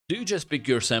Do you just pick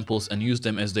your samples and use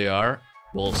them as they are?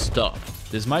 Well, stop.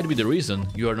 This might be the reason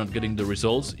you are not getting the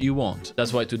results you want.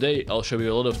 That's why today I'll show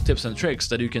you a lot of tips and tricks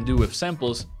that you can do with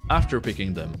samples after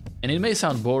picking them. And it may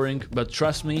sound boring, but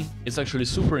trust me, it's actually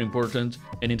super important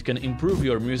and it can improve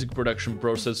your music production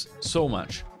process so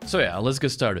much. So yeah, let's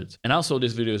get started. And also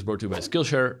this video is brought to you by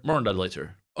Skillshare, more on that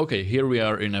later. Okay, here we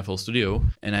are in FL Studio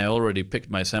and I already picked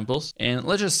my samples. And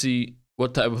let's just see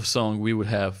what type of song we would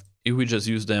have if we just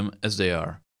use them as they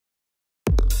are.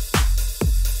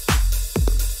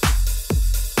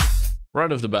 Right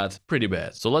off the bat, pretty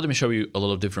bad. So let me show you a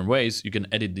lot of different ways you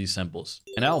can edit these samples.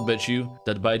 And I'll bet you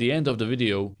that by the end of the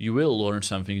video, you will learn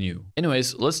something new.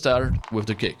 Anyways, let's start with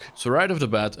the kick. So right off the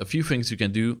bat, a few things you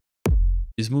can do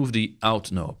is move the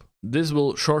out knob. This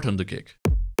will shorten the kick.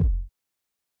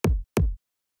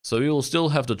 So you will still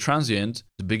have the transient,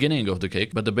 the beginning of the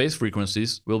kick, but the bass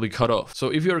frequencies will be cut off. So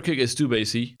if your kick is too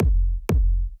bassy,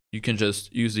 you can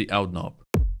just use the out knob.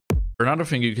 Another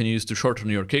thing you can use to shorten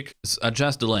your kick is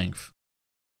adjust the length.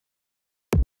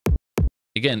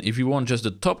 Again, if you want just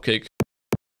the top kick,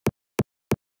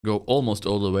 go almost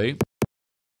all the way,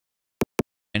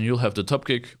 and you'll have the top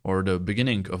kick or the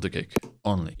beginning of the kick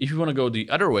only. If you want to go the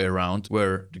other way around,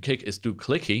 where the kick is too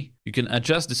clicky, you can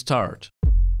adjust the start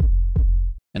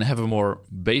and have a more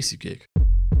bassy kick.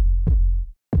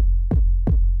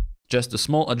 Just a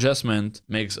small adjustment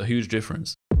makes a huge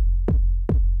difference.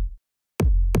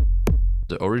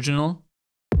 The original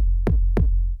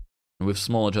with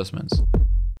small adjustments.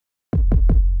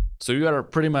 So you are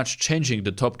pretty much changing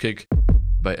the top kick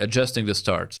by adjusting the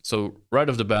start. So right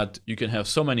off the bat, you can have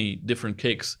so many different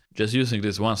kicks just using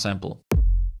this one sample.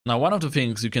 Now, one of the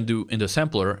things you can do in the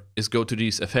sampler is go to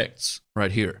these effects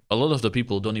right here. A lot of the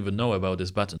people don't even know about this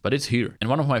button, but it's here.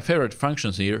 And one of my favorite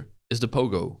functions here is the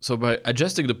pogo. So by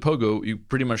adjusting the pogo, you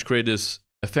pretty much create this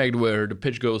effect where the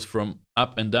pitch goes from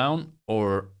up and down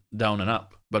or down and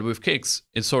up. But with kicks,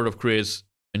 it sort of creates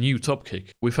a new top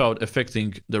kick without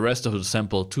affecting the rest of the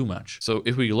sample too much. So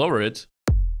if we lower it,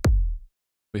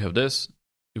 we have this.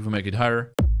 If we make it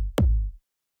higher,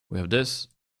 we have this.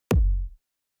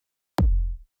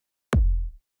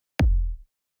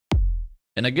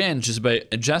 And again, just by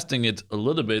adjusting it a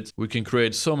little bit, we can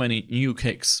create so many new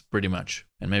kicks pretty much.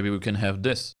 And maybe we can have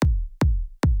this.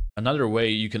 Another way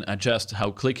you can adjust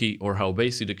how clicky or how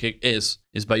bassy the kick is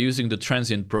by using the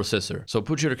transient processor. So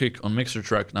put your kick on mixer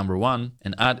track number 1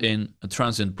 and add in a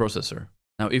transient processor.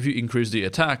 Now if you increase the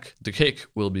attack, the kick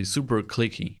will be super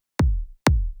clicky.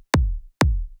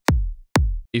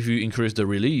 If you increase the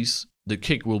release, the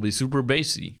kick will be super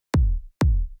bassy.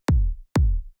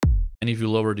 And if you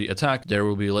lower the attack, there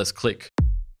will be less click.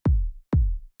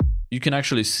 You can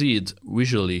actually see it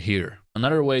visually here.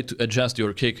 Another way to adjust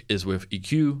your kick is with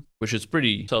EQ, which is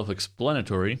pretty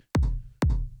self-explanatory,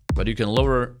 but you can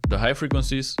lower the high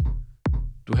frequencies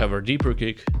to have a deeper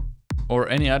kick or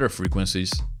any other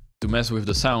frequencies to mess with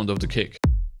the sound of the kick.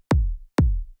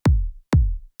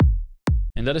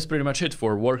 And that is pretty much it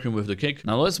for working with the kick.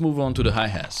 Now let's move on to the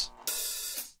hi-hats.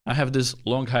 I have this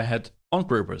long hi-hat on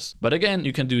purpose, but again,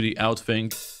 you can do the out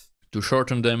thing to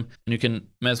shorten them, and you can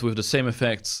mess with the same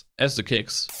effects as the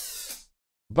kicks.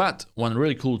 But one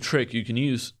really cool trick you can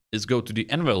use is go to the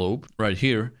envelope right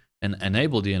here and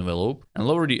enable the envelope and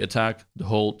lower the attack, the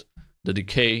hold, the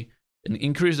decay, and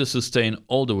increase the sustain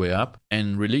all the way up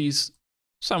and release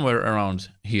somewhere around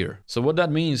here. So what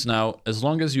that means now, as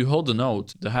long as you hold the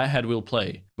note, the hi-hat will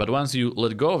play. But once you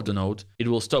let go of the note, it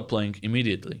will stop playing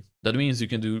immediately. That means you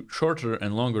can do shorter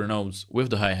and longer notes with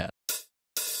the hi-hat.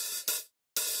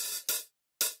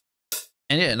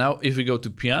 And yeah, now if we go to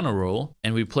piano roll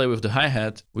and we play with the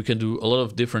hi-hat, we can do a lot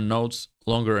of different notes,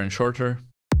 longer and shorter.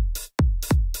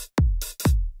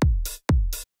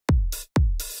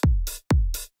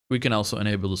 We can also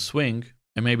enable the swing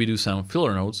and maybe do some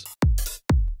filler notes.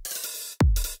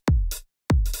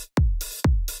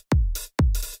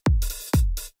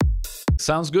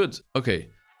 Sounds good. Okay,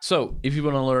 so if you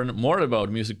want to learn more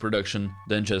about music production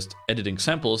than just editing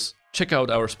samples, check out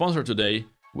our sponsor today,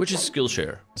 which is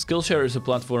Skillshare. Skillshare is a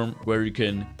platform where you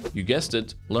can, you guessed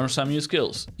it, learn some new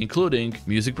skills, including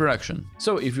music production.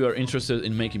 So if you are interested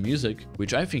in making music,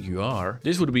 which I think you are,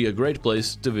 this would be a great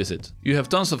place to visit. You have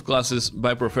tons of classes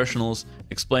by professionals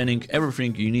explaining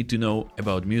everything you need to know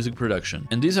about music production.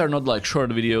 And these are not like short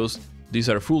videos. These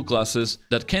are full classes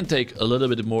that can take a little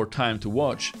bit more time to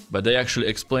watch, but they actually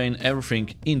explain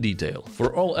everything in detail.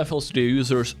 For all FL Studio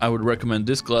users, I would recommend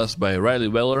this class by Riley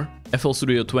Weller, FL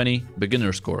Studio 20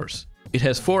 Beginner's Course. It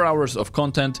has 4 hours of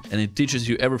content and it teaches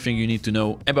you everything you need to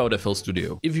know about FL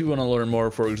Studio. If you want to learn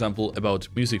more, for example, about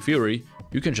music theory,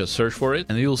 you can just search for it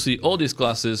and you'll see all these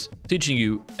classes teaching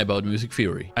you about music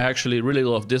theory. I actually really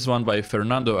love this one by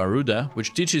Fernando Arruda,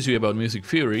 which teaches you about music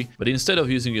theory, but instead of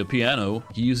using a piano,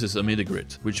 he uses a MIDI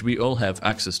grid, which we all have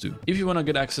access to. If you want to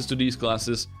get access to these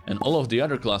classes and all of the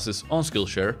other classes on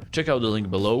Skillshare, check out the link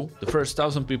below. The first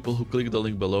 1,000 people who click the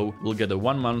link below will get a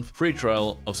 1-month free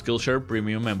trial of Skillshare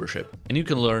Premium membership, and you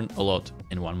can learn a lot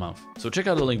in 1 month. So check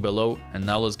out the link below, and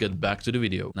now let's get back to the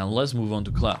video. Now let's move on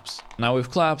to claps. Now with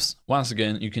claps, once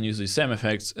again, you can use the same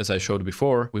effects as I showed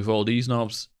before with all these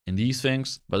knobs and these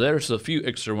things, but there's a few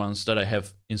extra ones that I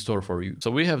have in store for you.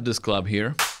 So we have this clap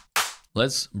here.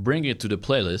 Let's bring it to the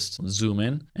playlist, zoom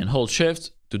in and hold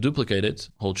shift to duplicate it.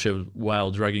 Hold shift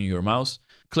while dragging your mouse.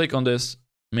 Click on this,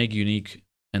 make unique,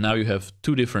 and now you have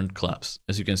 2 different claps.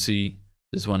 As you can see,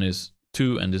 this one is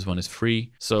 2 and this one is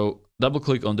 3. So double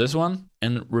click on this one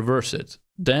and reverse it.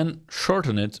 Then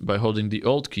shorten it by holding the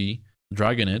Alt key,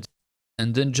 dragging it,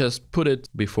 and then just put it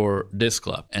before this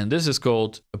clap. And this is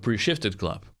called a pre-shifted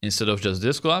clap. Instead of just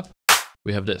this clap,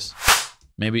 we have this.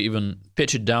 Maybe even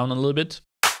pitch it down a little bit,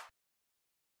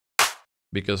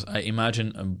 because I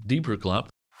imagine a deeper clap.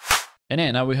 And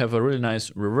yeah, now we have a really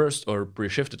nice reversed or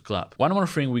pre-shifted clap. One more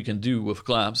thing we can do with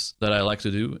claps that I like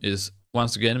to do is,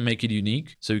 once again, make it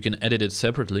unique, so you can edit it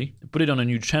separately, put it on a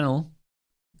new channel,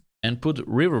 and put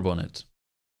reverb on it.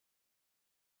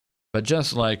 But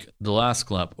just like the last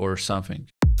clap or something.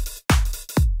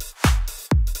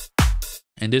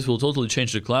 And this will totally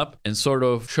change the clap and sort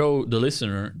of show the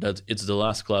listener that it's the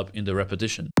last clap in the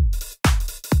repetition.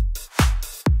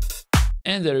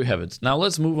 And there you have it. Now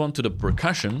let's move on to the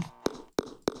percussion.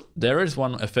 There is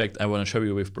one effect I want to show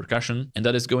you with percussion, and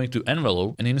that is going to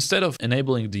envelope. And instead of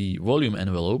enabling the volume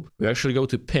envelope, we actually go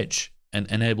to pitch and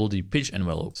enable the pitch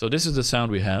envelope. So this is the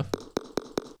sound we have.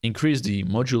 Increase the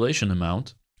modulation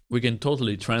amount. We can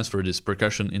totally transfer this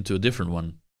percussion into a different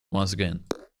one, once again.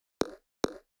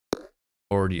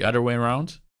 Or the other way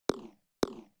around.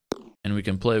 And we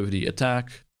can play with the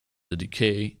attack, the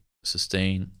decay,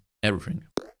 sustain, everything.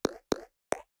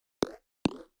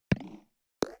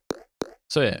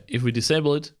 So yeah, if we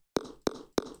disable it,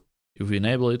 if we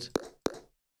enable it,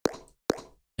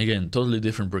 again, totally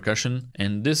different percussion.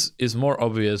 And this is more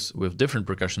obvious with different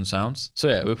percussion sounds. So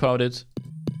yeah, without it,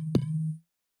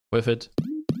 with it.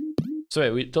 So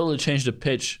yeah, we totally change the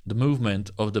pitch, the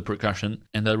movement of the percussion,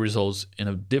 and that results in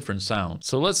a different sound.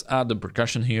 So let's add the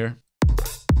percussion here.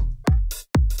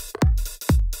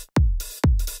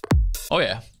 Oh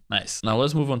yeah. Nice. Now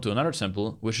let's move on to another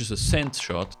sample, which is a synth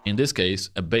shot. In this case,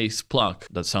 a bass pluck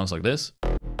that sounds like this.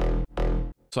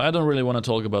 So I don't really want to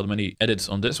talk about many edits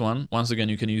on this one. Once again,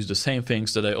 you can use the same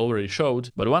things that I already showed.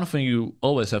 But one thing you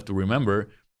always have to remember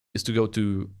is to go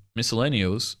to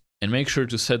miscellaneous and make sure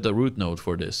to set the root note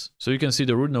for this. So you can see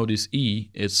the root note is E.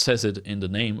 It says it in the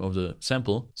name of the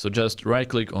sample. So just right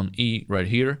click on E right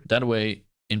here. That way,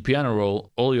 in piano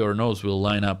roll, all your notes will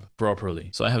line up properly.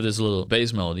 So I have this little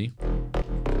bass melody.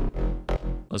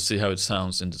 Let's see how it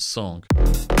sounds in the song.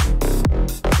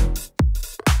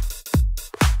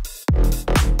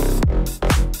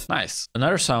 Nice.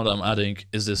 Another sound I'm adding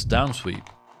is this down sweep.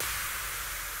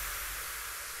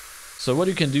 So what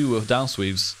you can do with down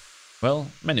sweeps?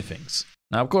 Well, many things.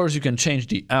 Now, of course, you can change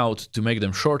the out to make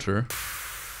them shorter.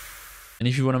 And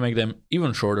if you want to make them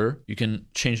even shorter, you can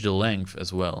change the length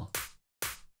as well.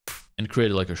 And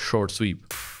create like a short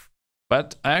sweep.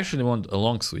 But I actually want a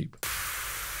long sweep.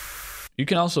 You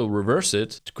can also reverse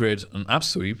it to create an up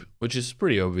sweep, which is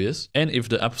pretty obvious. And if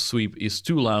the up sweep is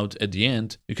too loud at the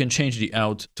end, you can change the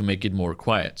out to make it more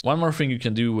quiet. One more thing you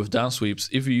can do with down sweeps,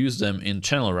 if you use them in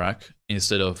channel rack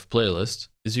instead of playlist,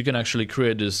 is you can actually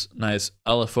create this nice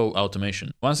LFO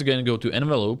automation. Once again, go to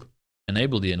envelope,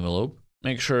 enable the envelope,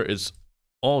 make sure it's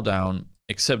all down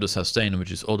except the sustain,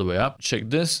 which is all the way up. Check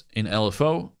this in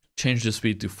LFO, change the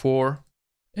speed to 4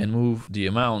 and move the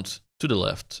amount to the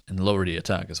left and lower the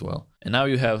attack as well. And now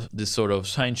you have this sort of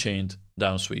sidechained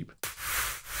down sweep.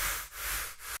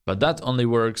 But that only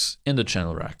works in the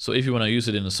channel rack. So if you want to use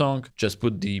it in a song, just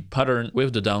put the pattern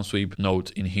with the down sweep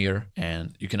note in here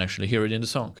and you can actually hear it in the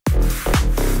song.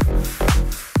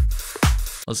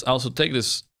 Let's also take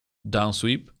this down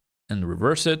sweep and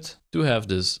reverse it to have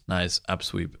this nice up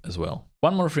sweep as well.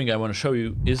 One more thing I want to show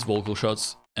you is vocal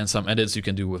shots and some edits you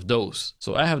can do with those.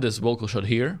 So I have this vocal shot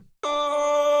here.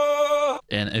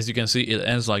 And as you can see, it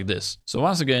ends like this. So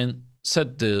once again,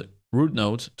 set the root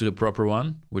note to the proper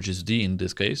one, which is D in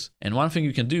this case. And one thing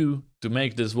you can do to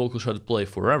make this vocal shot play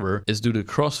forever is do the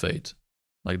crossfade,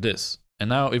 like this. And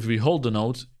now if we hold the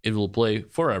note, it will play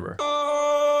forever.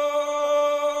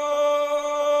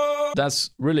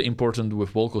 That's really important with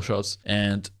vocal shots.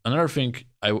 And another thing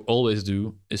I always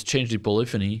do is change the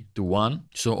polyphony to 1,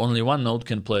 so only one note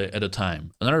can play at a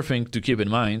time. Another thing to keep in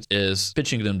mind is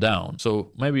pitching them down.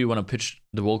 So maybe you want to pitch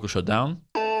the vocal shot down.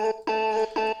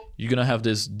 You're gonna have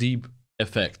this deep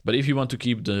effect. But if you want to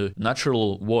keep the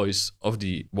natural voice of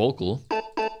the vocal,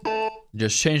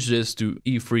 just change this to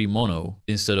E3 mono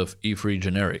instead of E3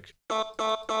 generic.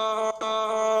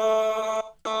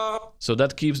 So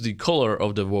that keeps the color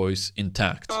of the voice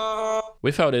intact.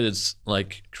 Without it, it's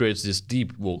like creates this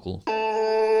deep vocal.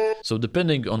 So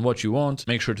depending on what you want,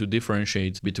 make sure to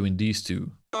differentiate between these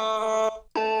two.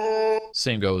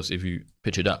 Same goes if you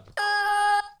pitch it up.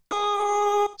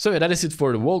 So yeah, that is it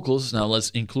for the vocals. Now let's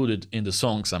include it in the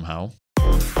song somehow.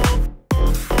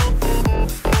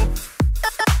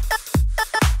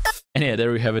 And yeah,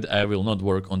 there you have it. I will not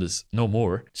work on this no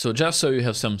more. So just so you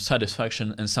have some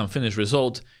satisfaction and some finished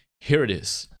result, here it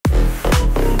is.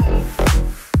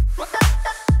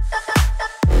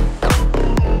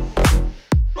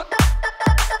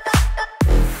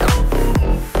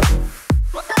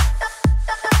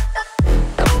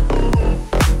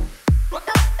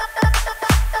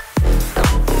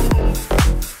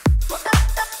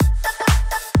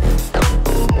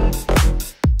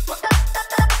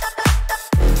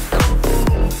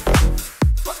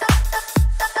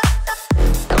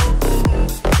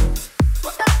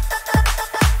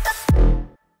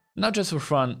 Now just for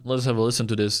fun, let's have a listen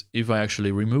to this if I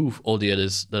actually remove all the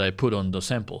edits that I put on the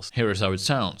samples. Here is how it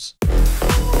sounds.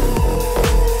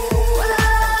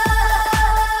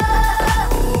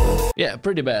 Yeah,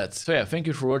 pretty bad. So yeah, thank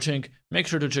you for watching. Make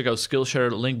sure to check out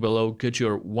Skillshare, link below, get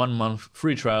your 1 month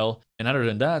free trial. And other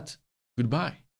than that, goodbye.